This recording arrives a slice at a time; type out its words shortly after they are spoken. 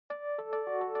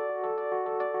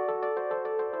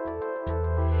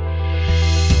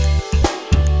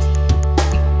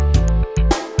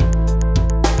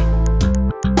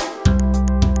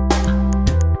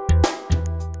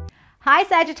Hi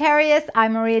Sagittarius,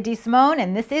 I'm Maria DeSimone,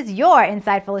 and this is your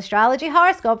Insightful Astrology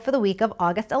horoscope for the week of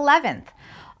August 11th.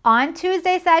 On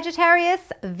Tuesday,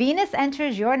 Sagittarius, Venus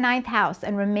enters your ninth house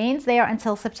and remains there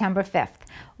until September 5th.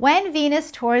 When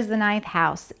Venus tours the ninth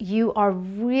house, you are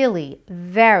really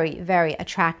very, very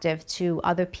attractive to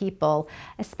other people,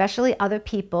 especially other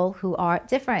people who are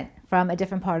different from a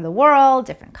different part of the world,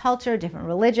 different culture, different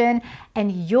religion,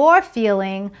 and you're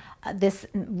feeling this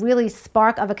really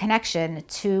spark of a connection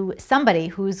to somebody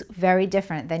who's very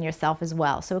different than yourself as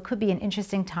well. So it could be an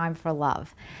interesting time for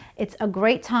love. It's a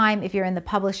great time if you're in the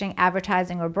publishing,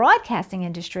 advertising, or broadcasting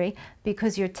industry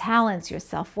because your talents, your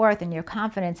self-worth, and your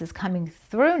confidence is coming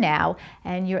through now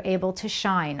and you're able to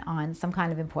shine on some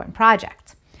kind of important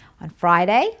project. On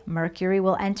Friday, Mercury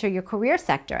will enter your career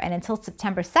sector, and until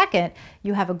September 2nd,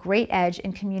 you have a great edge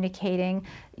in communicating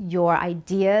your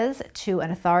ideas to an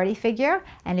authority figure,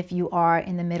 and if you are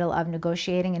in the middle of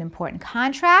negotiating an important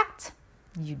contract,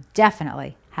 you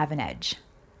definitely have an edge.